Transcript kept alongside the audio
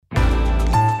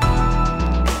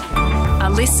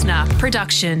listener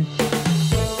production.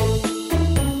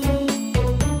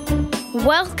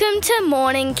 Welcome to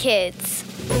Morning Kids.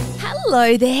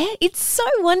 Hello there. It's so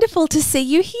wonderful to see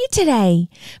you here today.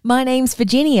 My name's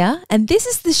Virginia, and this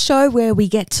is the show where we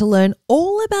get to learn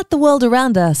all about the world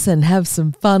around us and have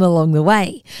some fun along the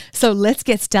way. So let's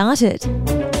get started.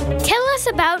 Tell us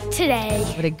about today.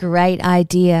 What a great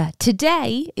idea.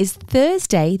 Today is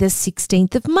Thursday, the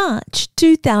 16th of March,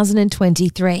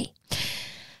 2023.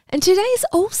 And today is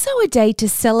also a day to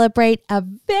celebrate a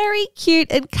very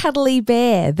cute and cuddly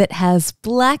bear that has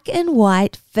black and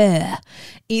white fur.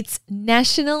 It's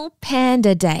National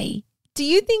Panda Day. Do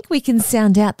you think we can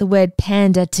sound out the word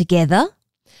panda together?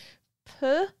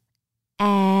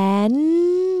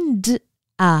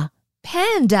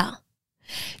 Panda.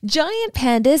 Giant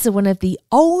pandas are one of the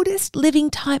oldest living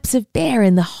types of bear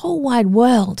in the whole wide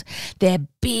world. They're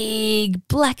big,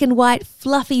 black and white,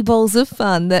 fluffy balls of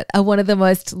fun that are one of the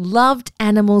most loved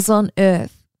animals on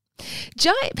earth.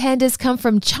 Giant pandas come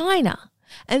from China,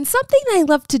 and something they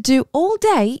love to do all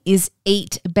day is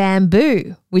eat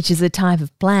bamboo, which is a type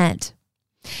of plant.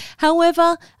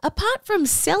 However, apart from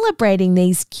celebrating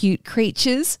these cute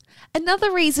creatures,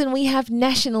 another reason we have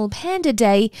National Panda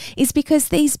Day is because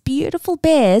these beautiful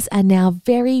bears are now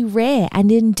very rare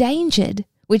and endangered,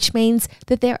 which means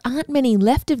that there aren't many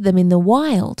left of them in the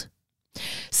wild.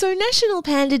 So National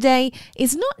Panda Day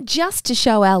is not just to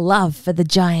show our love for the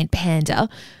giant panda,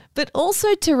 but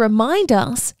also to remind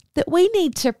us that we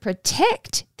need to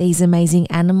protect these amazing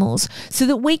animals so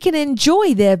that we can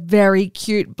enjoy their very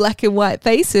cute black and white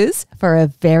faces for a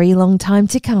very long time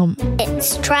to come.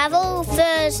 It's Travel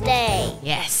Thursday.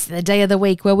 Yes, the day of the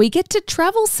week where we get to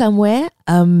travel somewhere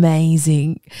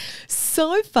amazing.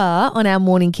 So far on our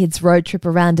Morning Kids road trip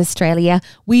around Australia,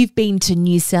 we've been to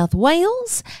New South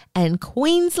Wales and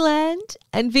Queensland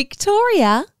and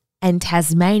Victoria and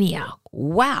Tasmania.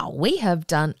 Wow, we have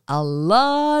done a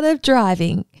lot of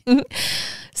driving.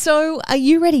 So, are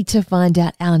you ready to find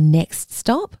out our next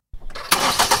stop?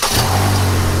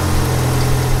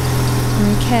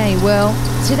 Okay, well,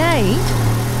 today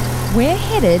we're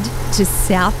headed to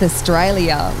South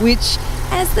Australia, which,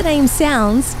 as the name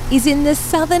sounds, is in the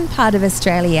southern part of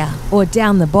Australia, or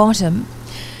down the bottom.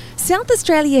 South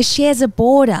Australia shares a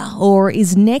border, or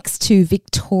is next to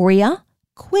Victoria,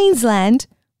 Queensland,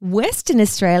 Western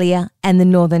Australia and the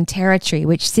Northern Territory,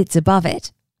 which sits above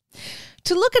it.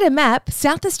 To look at a map,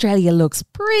 South Australia looks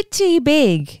pretty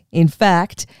big. In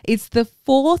fact, it's the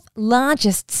fourth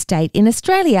largest state in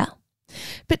Australia.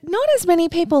 But not as many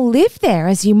people live there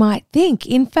as you might think.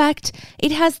 In fact,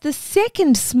 it has the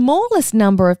second smallest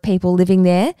number of people living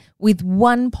there with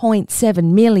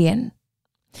 1.7 million.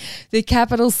 The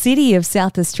capital city of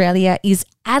South Australia is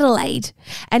Adelaide,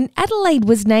 and Adelaide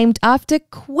was named after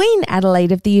Queen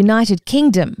Adelaide of the United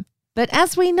Kingdom. But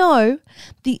as we know,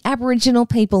 the Aboriginal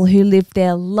people who lived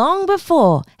there long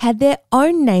before had their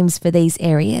own names for these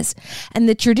areas, and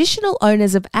the traditional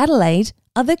owners of Adelaide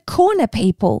are the Kaurna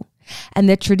people. And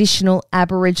the traditional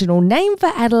Aboriginal name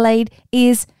for Adelaide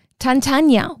is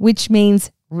Tantanya, which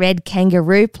means Red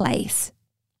Kangaroo Place.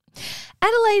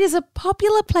 Adelaide is a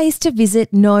popular place to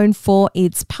visit, known for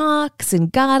its parks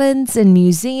and gardens and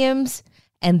museums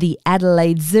and the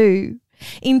Adelaide Zoo.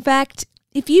 In fact,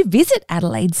 if you visit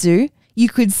Adelaide Zoo, you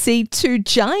could see two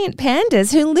giant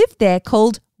pandas who live there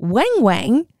called Wang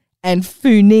Wang and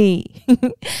Funi.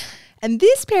 And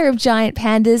this pair of giant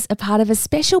pandas are part of a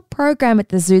special program at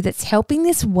the zoo that's helping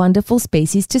this wonderful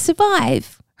species to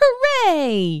survive.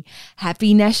 Hooray!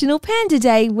 Happy National Panda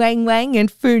Day, Wang Wang and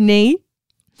Funi.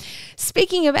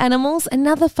 Speaking of animals,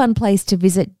 another fun place to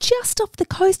visit just off the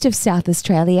coast of South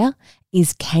Australia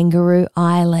is Kangaroo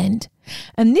Island.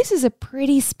 And this is a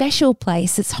pretty special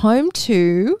place. It's home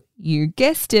to, you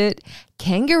guessed it,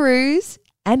 kangaroos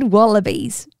and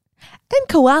wallabies. And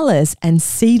koalas and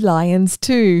sea lions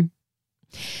too.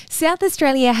 South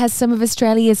Australia has some of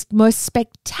Australia's most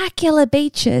spectacular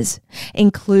beaches,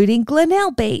 including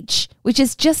Glenelg Beach, which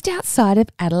is just outside of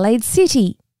Adelaide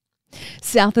City.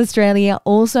 South Australia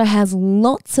also has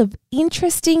lots of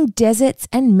interesting deserts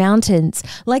and mountains,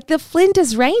 like the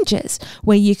Flinders Ranges,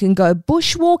 where you can go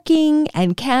bushwalking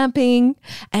and camping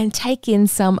and take in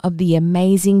some of the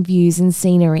amazing views and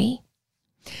scenery.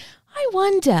 I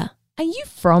wonder, are you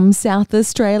from South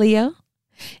Australia?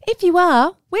 If you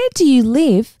are, where do you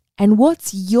live and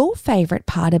what's your favourite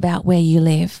part about where you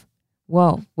live?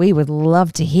 Well, we would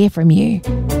love to hear from you.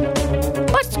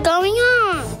 What's going on?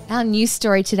 Our news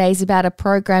story today is about a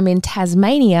program in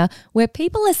Tasmania where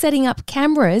people are setting up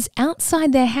cameras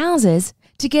outside their houses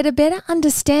to get a better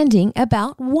understanding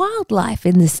about wildlife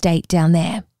in the state down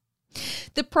there.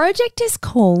 The project is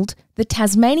called the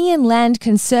Tasmanian Land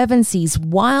Conservancy's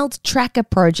Wild Tracker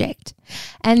Project,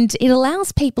 and it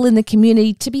allows people in the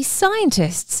community to be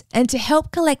scientists and to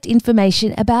help collect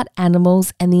information about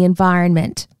animals and the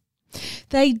environment.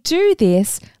 They do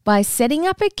this by setting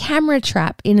up a camera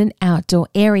trap in an outdoor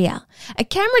area. A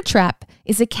camera trap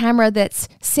is a camera that's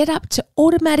set up to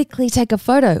automatically take a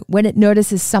photo when it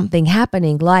notices something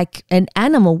happening, like an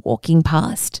animal walking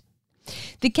past.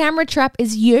 The camera trap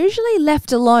is usually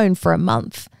left alone for a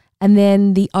month, and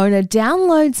then the owner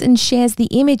downloads and shares the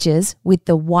images with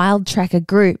the Wild Tracker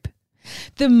group.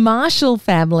 The Marshall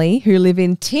family, who live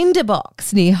in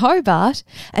Tinderbox near Hobart,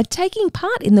 are taking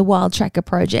part in the Wild Tracker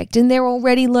project, and they're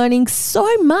already learning so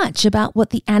much about what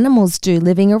the animals do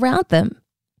living around them.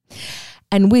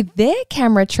 And with their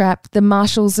camera trap, the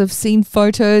Marshalls have seen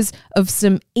photos of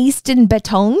some eastern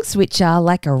betongs, which are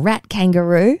like a rat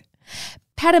kangaroo,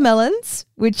 patamelons,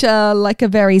 which are like a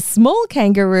very small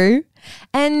kangaroo,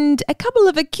 and a couple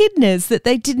of echidnas that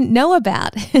they didn't know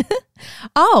about.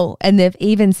 Oh, and they've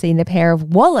even seen a pair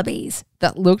of wallabies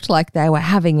that looked like they were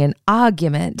having an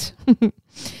argument.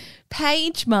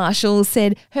 Paige Marshall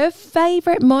said her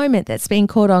favourite moment that's been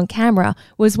caught on camera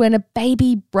was when a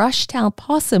baby brush-tailed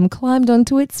possum climbed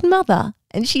onto its mother,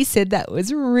 and she said that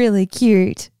was really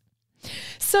cute.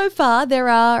 So far, there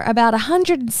are about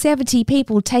 170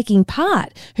 people taking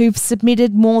part who've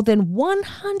submitted more than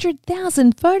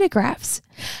 100,000 photographs.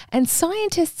 And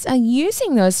scientists are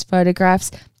using those photographs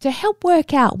to help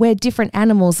work out where different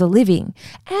animals are living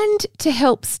and to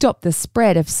help stop the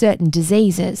spread of certain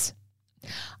diseases.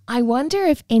 I wonder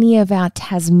if any of our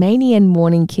Tasmanian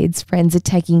Morning Kids friends are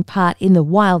taking part in the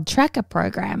Wild Tracker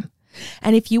program.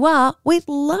 And if you are, we'd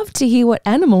love to hear what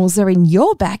animals are in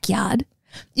your backyard.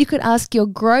 You could ask your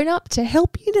grown-up to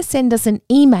help you to send us an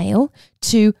email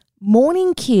to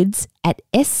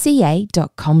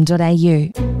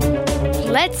morningkids@sca.com.au.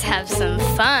 Let's have some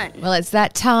fun. Well, it's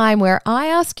that time where I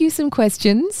ask you some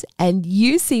questions and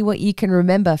you see what you can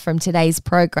remember from today's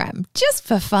program. Just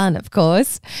for fun, of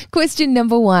course. Question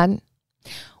number 1.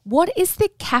 What is the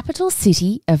capital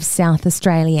city of South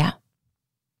Australia?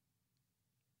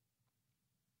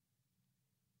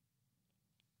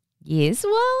 Yes,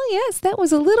 that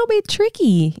was a little bit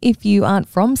tricky if you aren't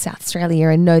from South Australia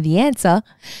and know the answer.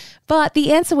 But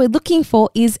the answer we're looking for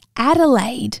is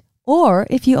Adelaide. Or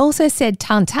if you also said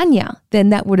Tantanya, then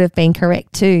that would have been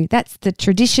correct too. That's the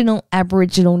traditional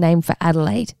Aboriginal name for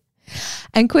Adelaide.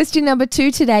 And question number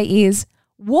 2 today is,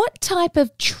 what type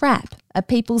of trap are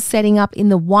people setting up in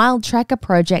the Wild Tracker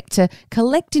project to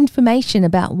collect information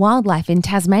about wildlife in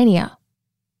Tasmania?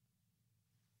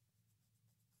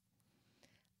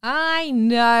 I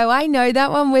know. That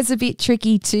one was a bit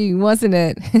tricky too, wasn't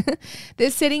it?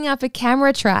 They're setting up a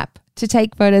camera trap to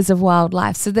take photos of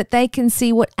wildlife so that they can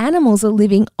see what animals are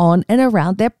living on and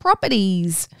around their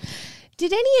properties.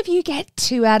 Did any of you get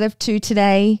 2 out of 2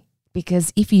 today?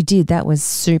 Because if you did, that was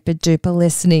super duper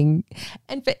listening.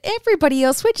 And for everybody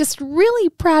else, we're just really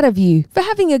proud of you for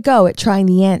having a go at trying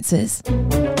the answers.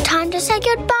 Time to say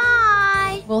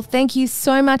goodbye. Well, thank you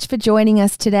so much for joining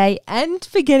us today and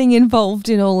for getting involved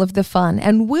in all of the fun.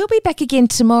 And we'll be back again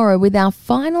tomorrow with our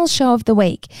final show of the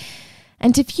week.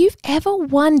 And if you've ever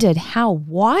wondered how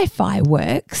Wi-Fi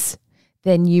works,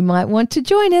 then you might want to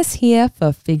join us here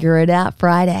for Figure It Out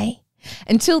Friday.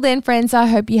 Until then, friends, I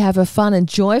hope you have a fun and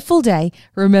joyful day,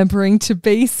 remembering to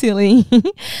be silly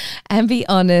and be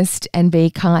honest and be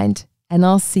kind. And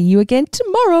I'll see you again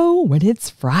tomorrow when it's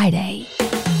Friday.